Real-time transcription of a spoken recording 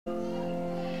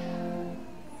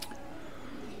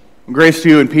Grace to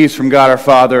you and peace from God our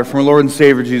Father, from our Lord and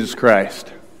Savior Jesus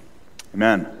Christ.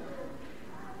 Amen.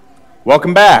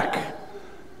 Welcome back.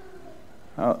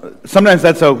 Sometimes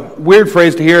that's a weird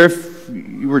phrase to hear if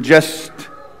you were just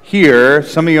here.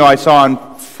 Some of you I saw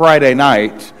on Friday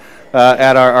night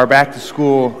at our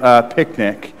back-to-school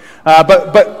picnic.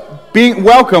 But being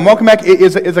welcome back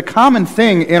is a common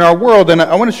thing in our world, and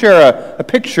I want to share a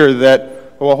picture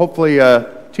that will hopefully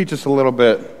teach us a little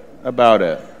bit about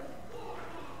it.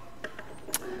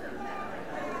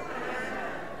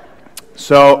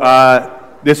 So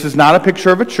this is not a picture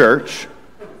of a church.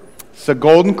 It's a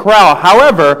Golden Corral.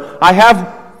 However, I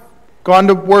have gone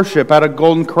to worship at a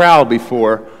Golden Corral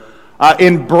before.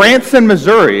 In Branson,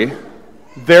 Missouri,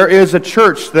 there is a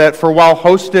church that for a while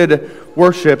hosted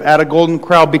worship at a Golden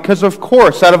Corral because, of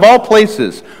course, out of all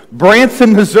places,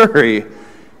 Branson, Missouri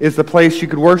is the place you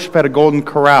could worship at a Golden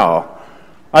Corral.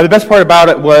 The best part about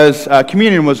it was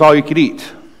communion was all you could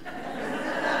eat.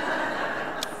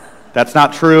 That's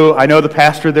not true. I know the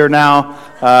pastor there now.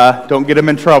 Don't get him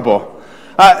in trouble.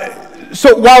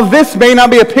 So while this may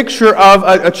not be a picture of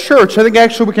a church, I think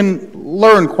actually we can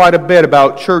learn quite a bit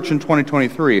about church in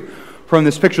 2023 from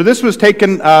this picture. This was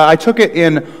taken, I took it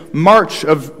in March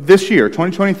of this year,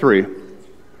 2023,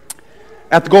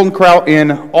 at the Golden Corral in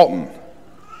Alton.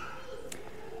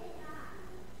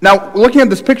 Now, looking at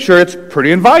this picture, it's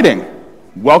pretty inviting.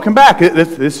 Welcome back.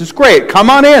 This is great. Come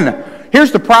on in.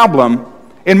 Here's the problem.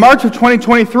 In March of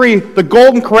 2023, the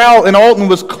Golden Corral in Alton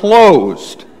was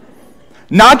closed.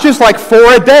 Not just like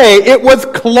for a day, it was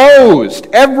closed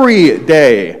every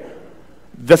day.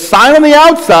 The sign on the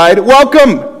outside,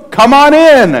 welcome, come on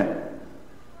in.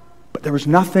 But there was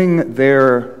nothing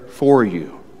there for you.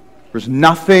 There was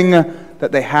nothing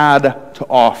that they had to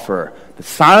offer. The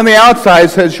sign on the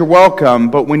outside says you're welcome,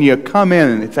 but when you come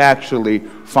in, it's actually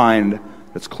find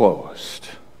it's closed.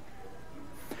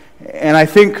 And I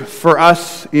think for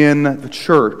us in the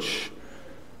church,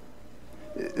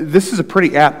 this is a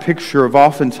pretty apt picture of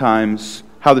oftentimes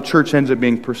how the church ends up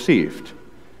being perceived.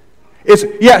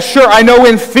 Yeah, sure, I know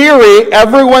in theory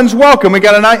everyone's welcome. We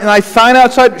got a nice sign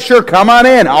outside. Sure, come on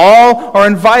in. All are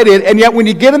invited. And yet when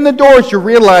you get in the doors, you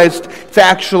realize it's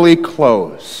actually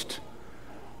closed.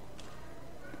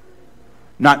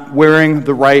 Not wearing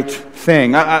the right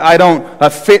thing. I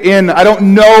don't fit in. I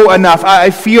don't know enough. I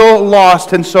feel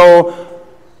lost, and so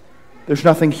there's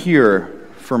nothing here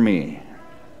for me.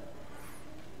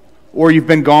 Or you've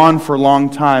been gone for a long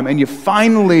time, and you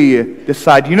finally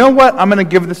decide, you know what, I'm going to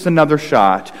give this another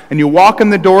shot. And you walk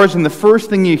in the doors, and the first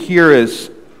thing you hear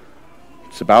is,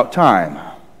 it's about time.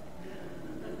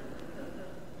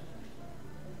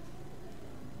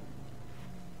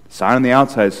 The sign on the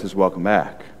outside says, welcome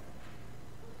back.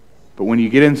 But when you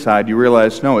get inside, you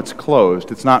realize, no, it's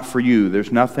closed. It's not for you.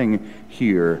 There's nothing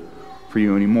here for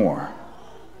you anymore.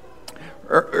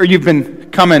 Or you've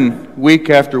been coming week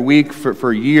after week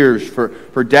for years,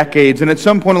 for decades, and at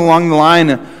some point along the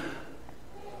line,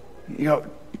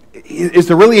 is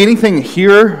there really anything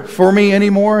here for me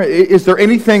anymore? Is there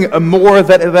anything more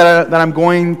that I'm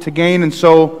going to gain? And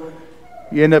so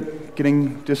you end up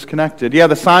getting disconnected. Yeah,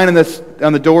 the sign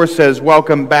on the door says,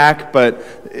 welcome back,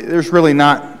 but there's really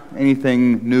not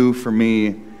anything new for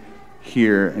me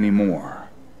here anymore.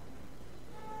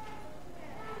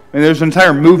 And there's an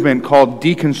entire movement called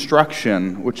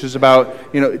deconstruction, which is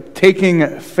about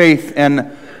taking faith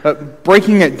and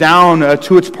breaking it down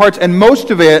to its parts. And most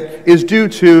of it is due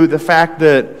to the fact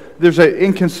that there's an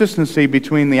inconsistency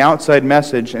between the outside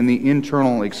message and the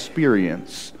internal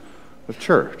experience of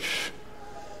church.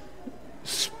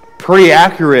 It's pretty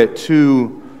accurate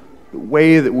to the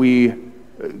way that we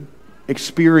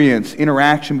experience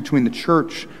interaction between the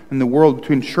church and the world,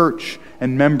 between church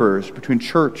and members, between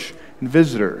church and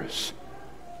visitors.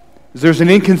 There's an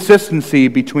inconsistency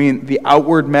between the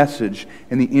outward message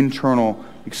and the internal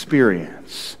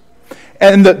experience.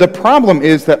 And the problem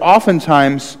is that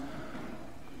oftentimes,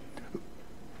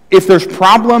 if there's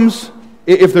problems,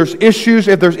 if there's issues,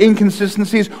 if there's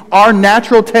inconsistencies, our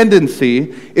natural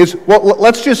tendency is, well,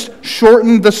 let's just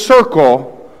shorten the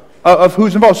circle of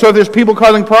who's involved. So if there's people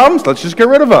causing problems, let's just get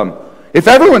rid of them. If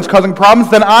everyone's causing problems,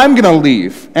 then I'm going to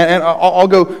leave, and I'll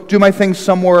go do my thing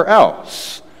somewhere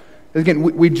else. Again,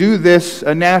 we do this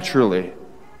naturally.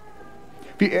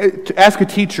 To ask a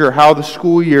teacher how the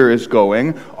school year is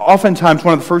going, oftentimes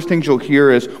one of the first things you'll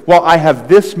hear is, well, I have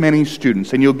this many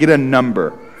students, and you'll get a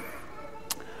number.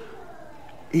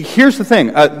 Here's the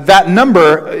thing. That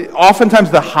number,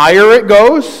 oftentimes the higher it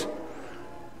goes,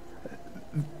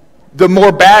 the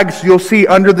more bags you'll see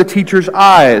under the teacher's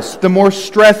eyes, the more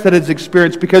stress that is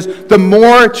experienced, because the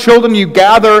more children you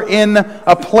gather in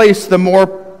a place, the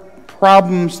more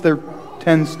problems there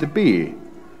tends to be.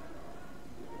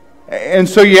 And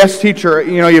so you ask the teacher,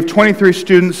 you have 23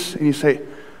 students, and you say,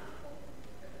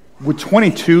 would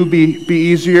 22 be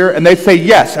easier? And they say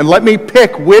yes, and let me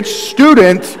pick which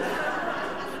student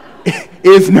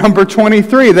is number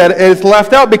 23 that is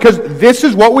left out, because this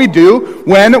is what we do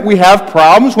when we have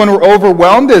problems, when we're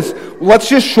overwhelmed, is let's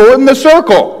just shorten the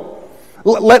circle.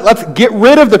 Let's get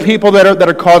rid of the people that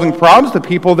are causing problems, the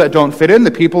people that don't fit in, the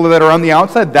people that are on the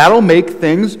outside. That'll make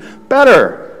things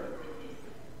better.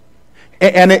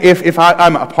 And if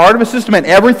I'm a part of a system and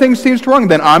everything seems wrong,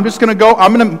 then I'm just going to go,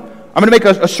 I'm going to make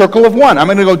a circle of one. I'm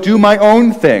going to go do my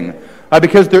own thing.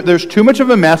 Because there's too much of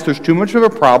a mess, there's too much of a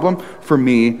problem for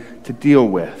me to deal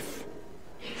with.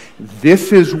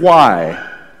 This is why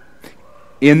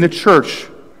in the church,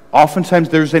 oftentimes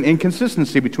there's an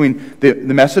inconsistency between the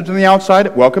message on the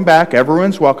outside, welcome back,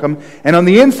 everyone's welcome, and on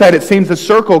the inside it seems the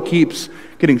circle keeps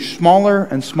getting smaller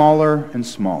and smaller and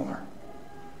smaller.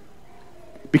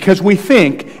 Because we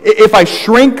think, if I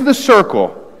shrink the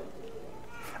circle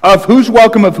of who's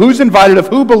welcome, of who's invited, of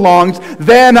who belongs,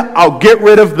 then I'll get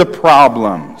rid of the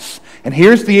problems. And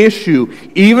here's the issue.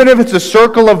 Even if it's a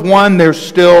circle of one, there's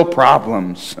still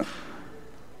problems.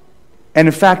 And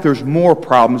in fact, there's more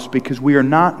problems because we are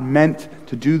not meant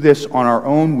to do this on our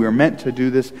own. We are meant to do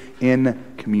this in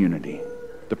community.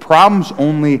 The problems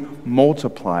only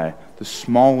multiply the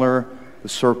smaller the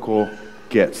circle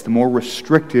gets, the more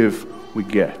restrictive we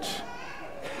get.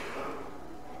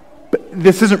 But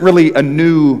this isn't really a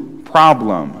new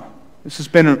problem. This has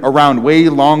been around way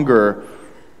longer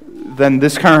than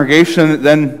this congregation,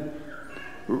 than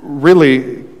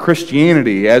really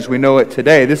Christianity as we know it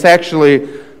today. This actually,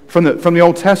 from the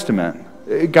Old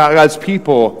Testament, God's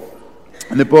people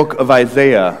in the book of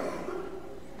Isaiah.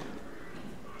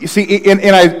 You see,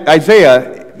 in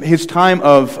Isaiah, his time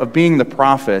of being the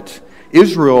prophet,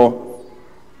 Israel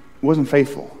wasn't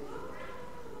faithful.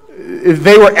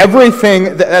 They were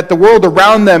everything that the world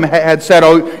around them had said,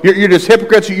 oh, you're just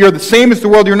hypocrites, you're the same as the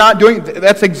world, you're not doing.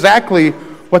 That's exactly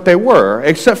what they were,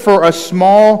 except for a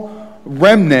small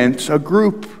remnant, a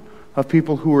group of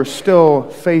people who were still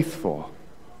faithful.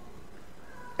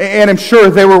 And I'm sure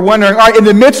they were wondering, all right, in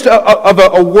the midst of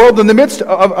a world, in the midst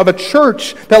of a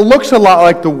church that looks a lot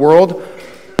like the world,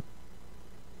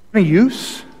 any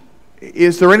use?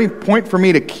 Is there any point for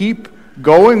me to keep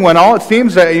going when all it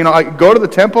seems that, I go to the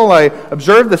temple, I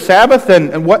observe the Sabbath,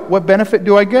 and what benefit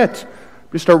do I get?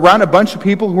 Just around a bunch of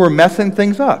people who are messing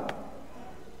things up.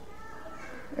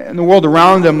 And the world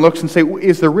around them looks and say,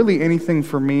 is there really anything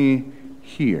for me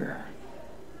here?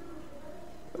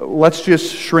 Let's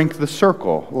just shrink the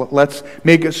circle. Let's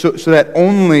make it so that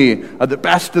only the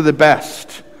best of the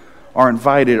best are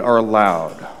invited, are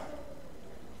allowed.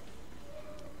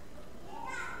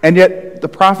 And yet, the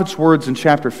prophet's words in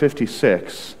chapter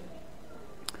 56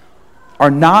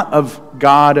 are not of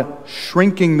God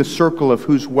shrinking the circle of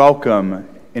who's welcome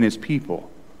in his people.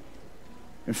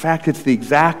 In fact, it's the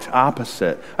exact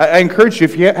opposite. I encourage you,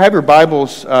 if you have your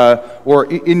Bibles or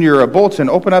in your bulletin,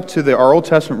 open up to our Old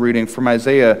Testament reading from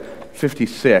Isaiah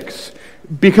 56.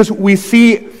 Because we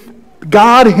see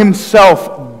God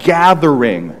himself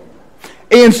gathering.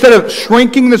 Instead of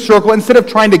shrinking the circle, instead of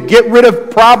trying to get rid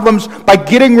of problems by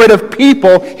getting rid of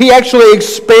people, he actually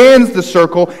expands the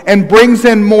circle and brings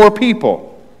in more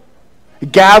people. He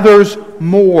gathers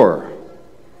more.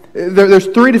 There's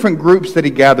three different groups that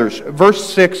he gathers.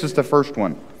 Verse 6 is the first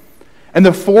one. And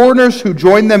the foreigners who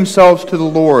join themselves to the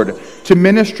Lord, to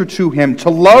minister to him, to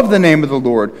love the name of the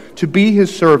Lord, to be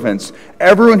his servants,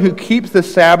 everyone who keeps the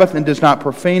Sabbath and does not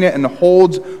profane it and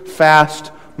holds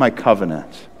fast my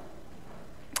covenant.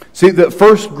 See, the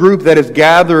first group that is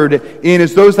gathered in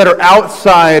is those that are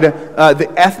outside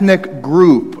the ethnic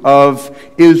group of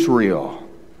Israel.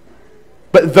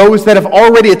 But those that have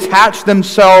already attached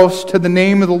themselves to the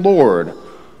name of the Lord,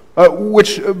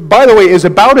 which, by the way, is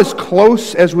about as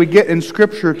close as we get in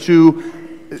Scripture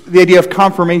to the idea of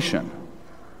confirmation.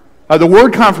 The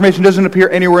word confirmation doesn't appear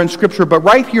anywhere in Scripture, but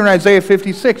right here in Isaiah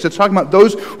 56, it's talking about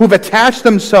those who've attached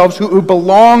themselves, who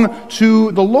belong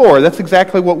to the Lord. That's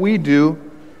exactly what we do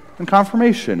in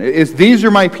confirmation. These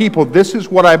are my people, this is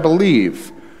what I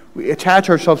believe. We attach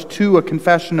ourselves to a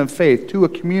confession of faith, to a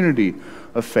community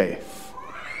of faith.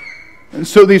 And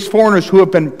so these foreigners who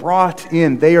have been brought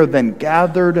in, they are then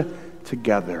gathered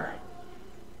together.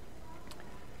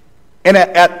 And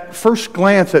at first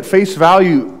glance, at face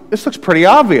value, this looks pretty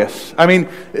obvious. I mean,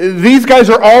 these guys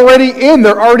are already in.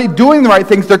 They're already doing the right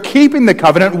things. They're keeping the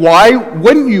covenant. Why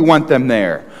wouldn't you want them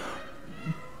there?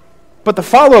 But the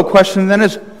follow-up question then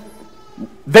is,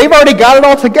 They've already got it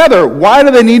all together. Why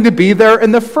do they need to be there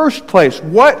in the first place?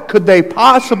 What could they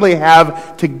possibly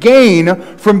have to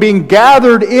gain from being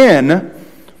gathered in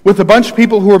with a bunch of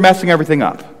people who are messing everything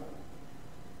up?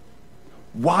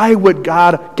 Why would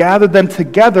God gather them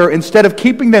together instead of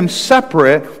keeping them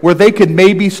separate where they could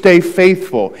maybe stay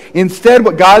faithful? Instead,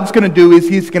 what God's going to do is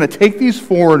He's going to take these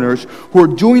foreigners who are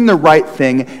doing the right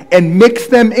thing and mix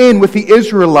them in with the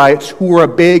Israelites who are a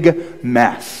big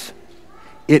mess.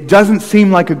 It doesn't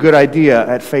seem like a good idea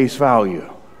at face value.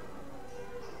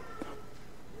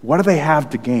 What do they have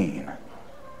to gain?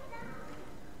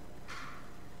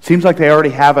 Seems like they already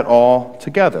have it all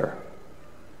together.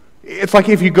 It's like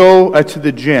if you go to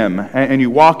the gym and you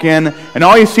walk in and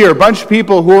all you see are a bunch of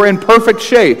people who are in perfect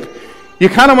shape. You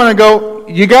kind of want to go,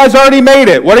 you guys already made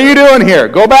it. What are you doing here?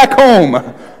 Go back home.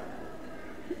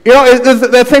 You know, it's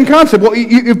that same concept. Well,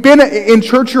 you've been in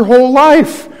church your whole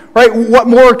life, right? What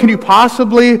more can you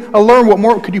possibly learn? What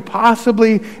more could you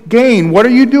possibly gain? What are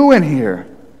you doing here?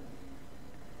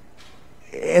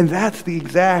 And that's the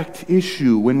exact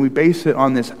issue when we base it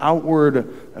on this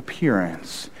outward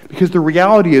appearance. Because the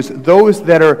reality is, those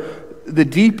that are the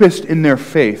deepest in their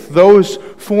faith, those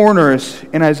foreigners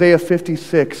in Isaiah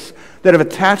 56 that have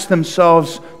attached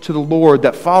themselves to the Lord,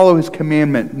 that follow His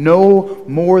commandment, know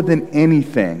more than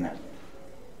anything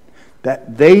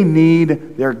that they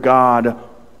need their God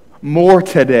more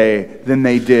today than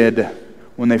they did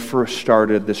when they first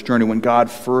started this journey, when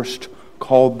God first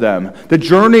called them. The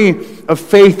journey of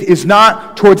faith is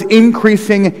not towards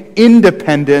increasing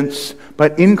independence,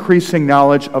 but increasing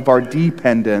knowledge of our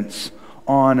dependence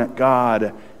on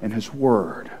God and His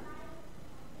Word.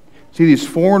 See, these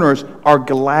foreigners are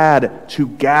glad to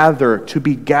gather, to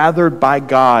be gathered by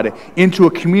God into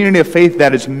a community of faith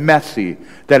that is messy,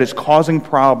 that is causing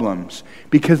problems,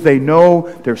 because they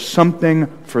know there's something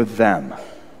for them.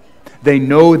 They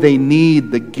know they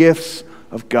need the gifts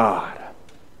of God.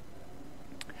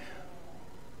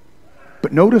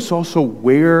 But notice also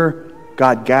where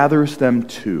God gathers them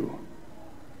to.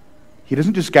 He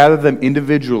doesn't just gather them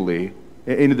individually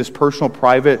into this personal,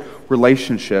 private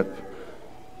relationship.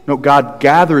 No, God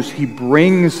gathers, He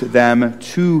brings them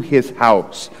to His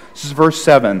house. This is verse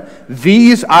 7.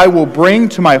 These I will bring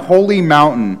to my holy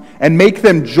mountain and make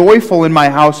them joyful in my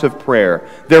house of prayer.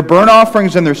 Their burnt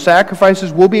offerings and their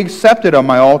sacrifices will be accepted on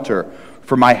my altar,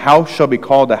 for my house shall be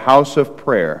called a house of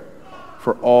prayer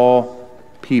for all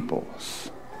peoples.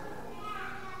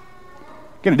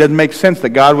 Again, it doesn't make sense that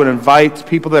God would invite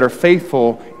people that are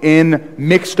faithful in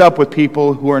mixed up with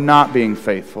people who are not being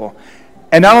faithful.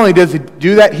 And not only does He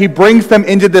do that, He brings them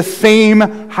into the same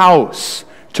house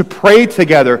to pray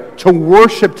together, to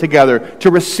worship together,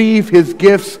 to receive His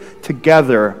gifts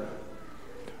together.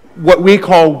 What we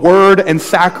call word and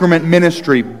sacrament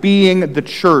ministry, being the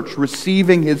church,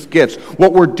 receiving His gifts.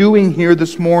 What we're doing here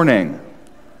this morning.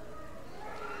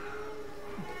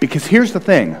 Because here's the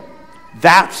thing,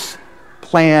 that's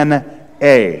Plan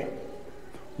A.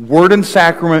 Word and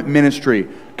sacrament ministry.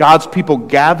 God's people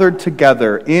gathered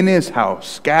together in His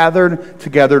house, gathered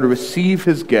together to receive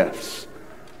His gifts.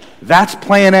 That's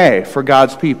Plan A for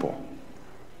God's people.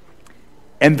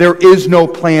 And there is no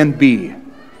Plan B.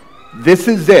 This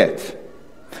is it.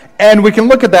 And we can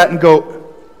look at that and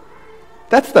go,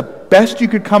 that's the best you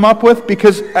could come up with?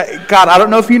 Because, God, I don't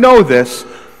know if you know this,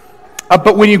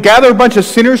 but when you gather a bunch of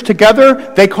sinners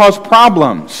together, they cause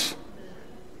problems.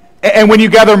 And when you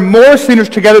gather more sinners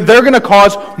together, they're going to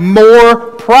cause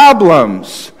more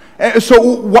problems. So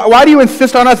why do you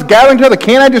insist on us gathering together?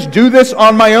 Can't I just do this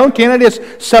on my own? Can't I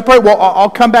just separate? Well, I'll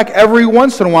come back every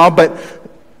once in a while, but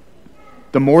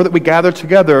the more that we gather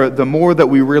together, the more that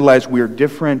we realize we are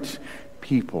different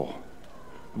people.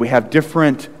 We have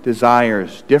different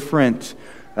desires, different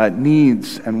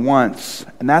needs and wants,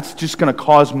 and that's just going to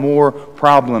cause more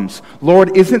problems.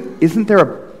 Lord, isn't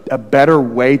there a better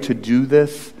way to do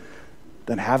this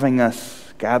than having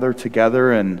us gather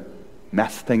together and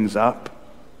mess things up?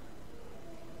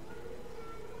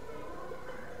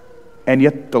 And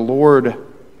yet the Lord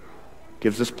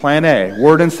gives us Plan A,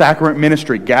 word and sacrament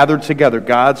ministry, gathered together,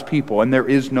 God's people, and there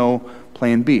is no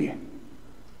Plan B.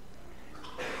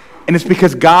 And it's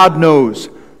because God knows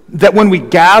that when we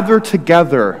gather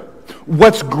together,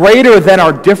 what's greater than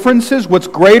our differences, what's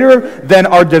greater than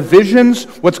our divisions,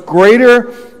 what's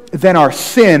greater than our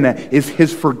sin is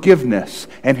His forgiveness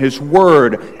and His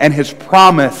word and His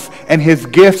promise and His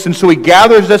gifts. And so He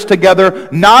gathers us together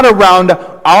not around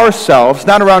ourselves,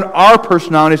 not around our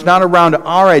personalities, not around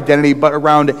our identity, but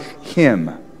around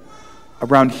Him,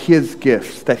 around His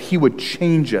gifts, that He would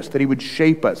change us, that He would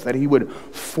shape us, that He would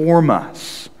form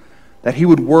us, that He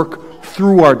would work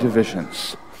through our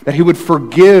divisions. that he would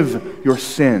forgive your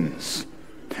sins.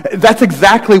 That's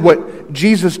exactly what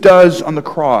Jesus does on the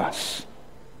cross.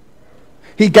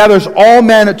 He gathers all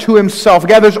men to himself,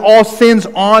 gathers all sins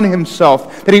on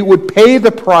himself, that he would pay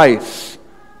the price.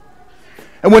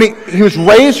 And when he was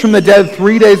raised from the dead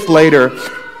 3 days later,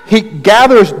 he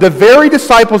gathers the very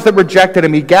disciples that rejected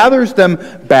him, he gathers them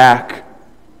back,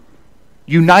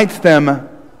 unites them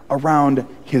around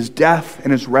his death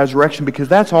and his resurrection, because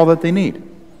that's all that they need.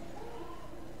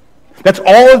 That's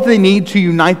all that they need to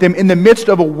unite them in the midst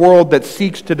of a world that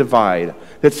seeks to divide,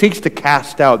 that seeks to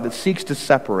cast out, that seeks to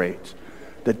separate.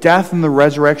 The death and the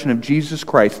resurrection of Jesus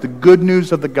Christ, the good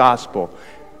news of the gospel,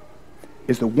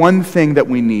 is the one thing that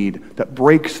we need that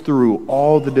breaks through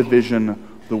all the division of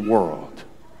the world.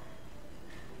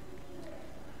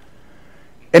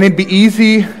 And it'd be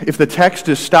easy if the text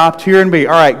is stopped here and be,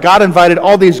 all right, God invited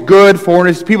all these good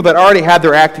foreigners, people that already had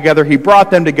their act together. He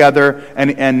brought them together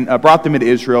and brought them into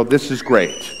Israel. This is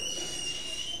great.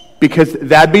 Because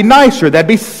that'd be nicer, that'd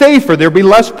be safer, there'd be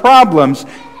less problems.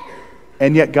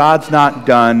 And yet God's not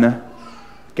done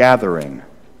gathering.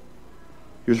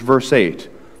 Here's verse 8.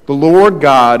 The Lord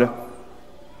God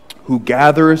who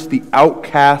gathers the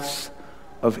outcasts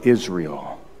of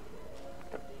Israel.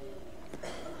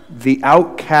 The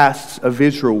outcasts of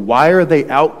Israel. Why are they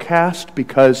outcast?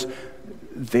 Because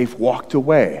they've walked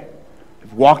away.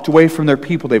 They've walked away from their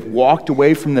people. They've walked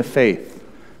away from the faith.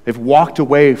 They've walked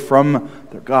away from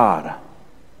their God.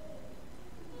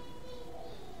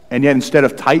 And yet instead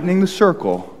of tightening the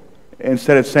circle,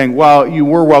 instead of saying, well, you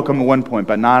were welcome at one point,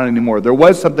 but not anymore. There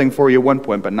was something for you at one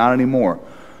point, but not anymore.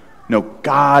 No,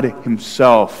 God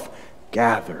himself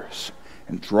gathers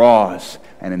and draws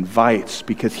and invites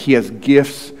because he has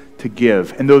gifts to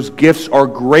give. And those gifts are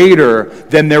greater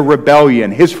than their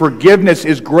rebellion. His forgiveness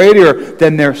is greater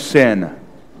than their sin.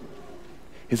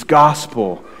 His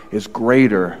gospel is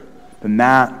greater than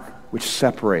that which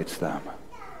separates them.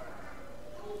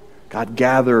 God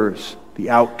gathers the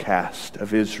outcast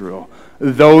of Israel.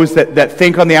 Those that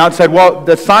think on the outside, well,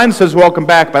 the sign says welcome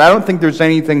back, but I don't think there's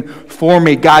anything for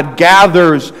me. God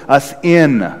gathers us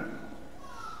in.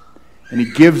 And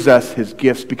he gives us his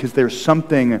gifts because there's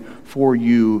something for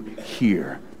you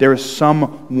here. There is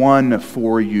someone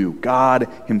for you. God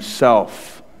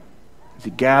himself, as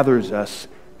he gathers us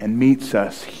and meets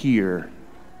us here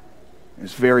in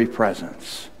his very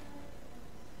presence.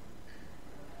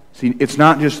 See, it's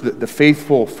not just the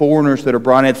faithful foreigners that are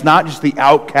brought in. It's not just the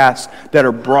outcasts that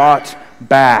are brought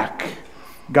back.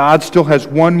 God still has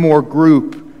one more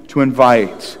group to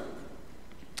invite.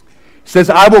 He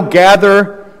says, I will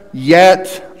gather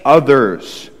yet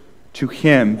others to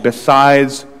him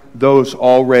besides those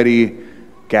already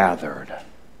gathered.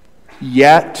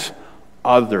 Yet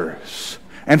others.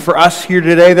 And for us here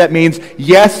today, that means,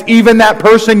 yes, even that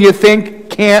person you think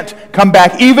can't come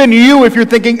back. Even you, if you're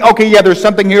thinking, okay, yeah, there's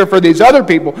something here for these other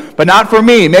people, but not for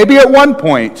me. Maybe at one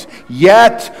point.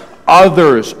 Yet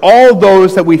others. All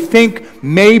those that we think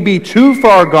may be too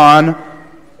far gone,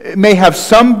 may have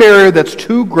some barrier that's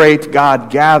too great, God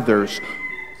gathers.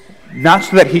 Not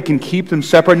so that he can keep them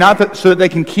separate, so that they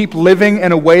can keep living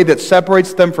in a way that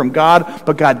separates them from God,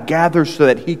 but God gathers so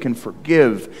that he can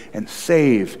forgive and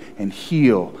save and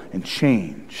heal and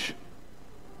change.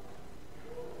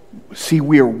 See,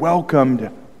 we are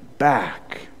welcomed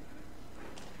back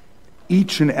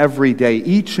each and every day,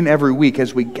 each and every week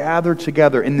as we gather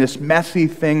together in this messy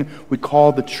thing we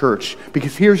call the church.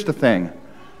 Because here's the thing,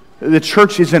 the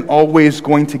church isn't always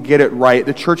going to get it right.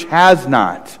 The church has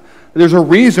not. There's a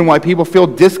reason why people feel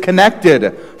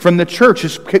disconnected from the church.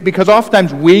 It's because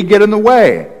oftentimes we get in the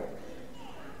way.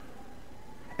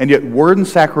 And yet Word and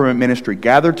Sacrament ministry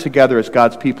gathered together as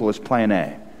God's people is plan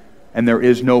A. And there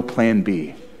is no plan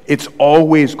B. It's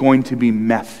always going to be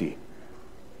messy.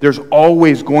 There's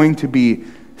always going to be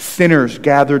sinners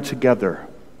gathered together.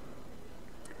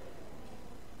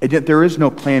 And yet there is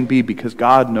no plan B because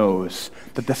God knows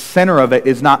that the center of it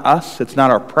is not us, it's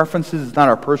not our preferences, it's not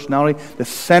our personality. The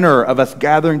center of us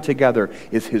gathering together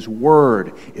is his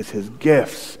word, is his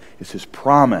gifts, is his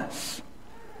promise,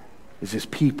 is his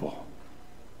people.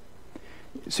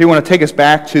 So you want to take us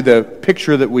back to the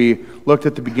picture that we looked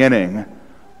at the beginning.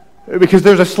 Because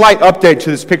there's a slight update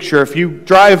to this picture. If you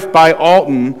drive by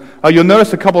Alton, you'll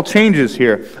notice a couple changes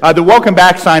here. The welcome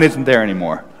back sign isn't there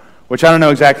anymore, which I don't know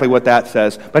exactly what that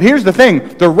says. But here's the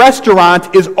thing. The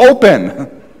restaurant is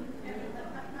open.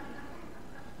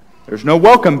 There's no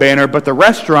welcome banner, but the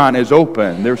restaurant is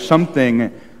open. There's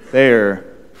something there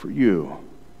for you.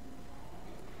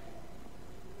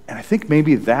 And I think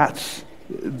maybe that's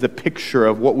the picture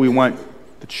of what we want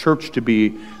the church to be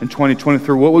in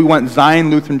 2023, what we want Zion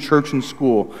Lutheran Church and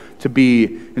School to be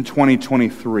in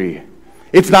 2023.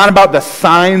 It's not about the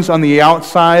signs on the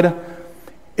outside.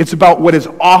 It's about what is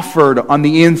offered on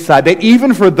the inside. That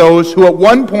even for those who at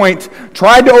one point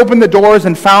tried to open the doors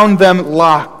and found them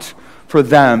locked for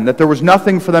them, that there was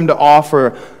nothing for them to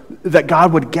offer, that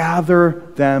God would gather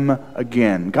them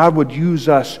again. God would use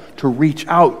us to reach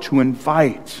out, to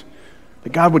invite.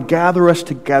 That God would gather us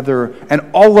together and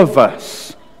all of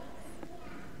us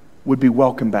would be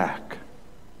welcome back.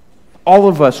 All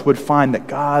of us would find that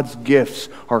God's gifts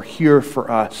are here for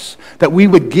us. That we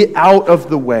would get out of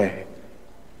the way.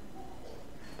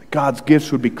 That God's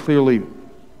gifts would be clearly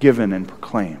given and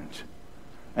proclaimed.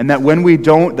 And that when we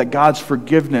don't, that God's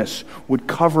forgiveness would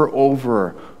cover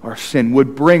over our sin,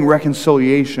 would bring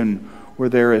reconciliation where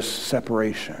there is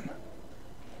separation.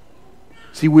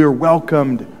 See, we are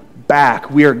welcomed back.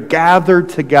 We are gathered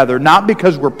together, not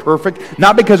because we're perfect,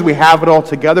 not because we have it all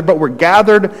together, but we're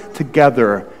gathered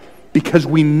together because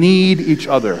we need each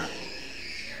other.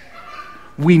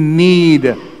 We need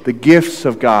the gifts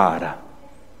of God.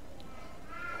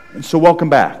 And so welcome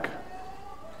back.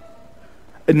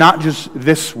 And not just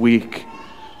this week,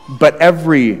 but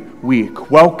every week.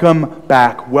 Welcome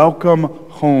back. Welcome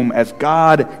home as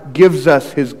God gives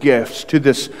us His gifts to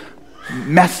this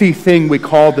messy thing we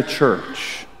call the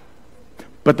church.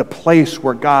 But the place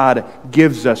where God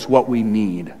gives us what we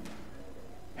need,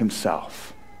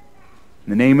 Himself.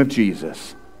 In the name of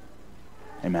Jesus,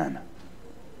 amen.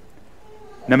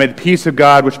 Now may the peace of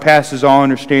God, which passes all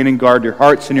understanding, guard your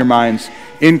hearts and your minds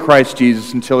in Christ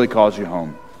Jesus until He calls you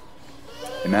home.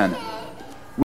 Amen.